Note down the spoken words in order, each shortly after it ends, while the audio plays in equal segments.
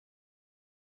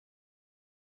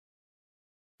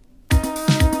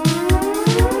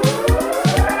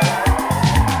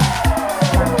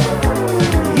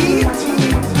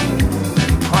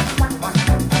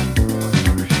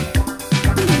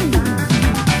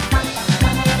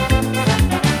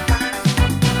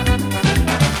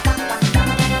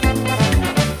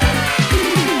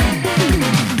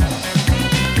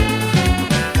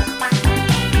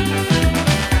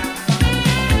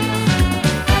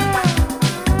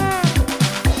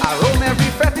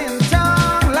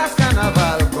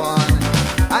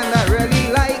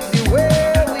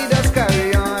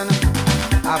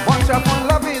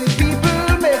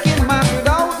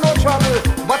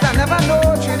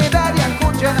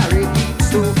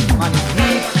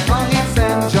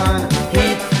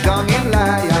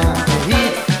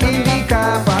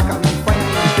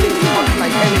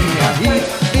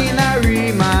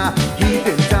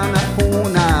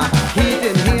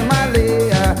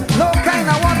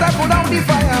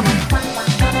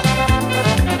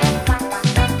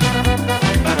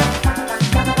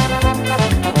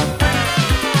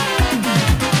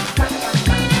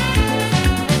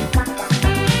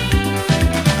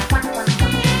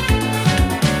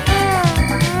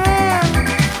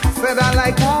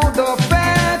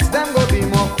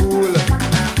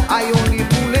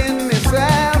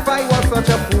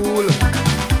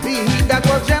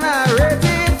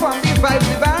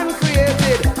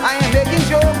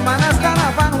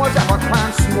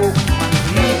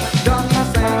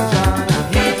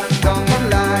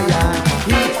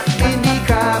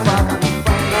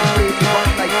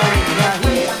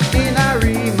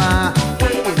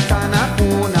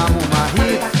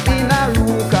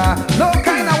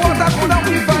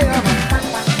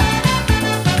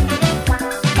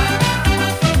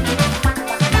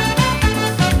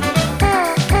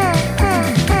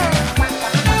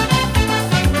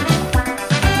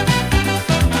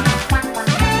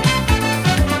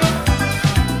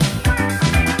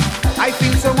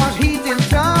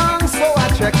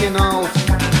smoking out.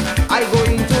 I go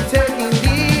into taking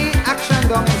the action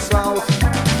down south.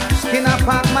 Skinner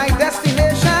Park, my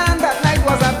destination. That night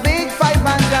was a big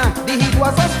 5-band jam. The heat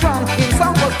was so strong, in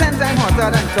sound was 10 times hotter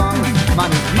than tongue.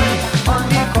 Man, it's heat on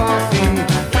the coffee,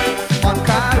 on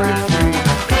Carriage Street,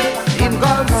 in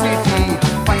Gulf City.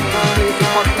 Find a place is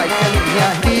hot like California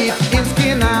heat. In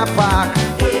Skinner Park,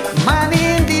 man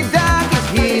in the dark is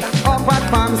heat. Up at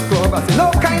Palms Club, I say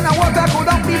no kind of water could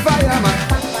not be fire, man.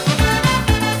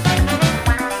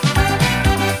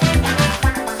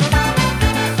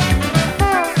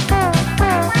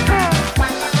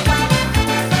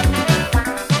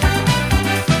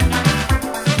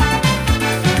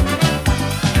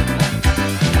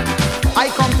 I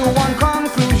come to one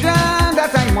conclusion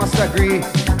that I must agree.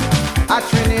 A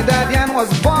Trinidadian was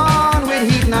born with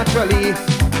heat naturally.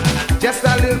 Just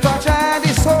a little touch and the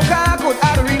soca could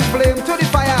add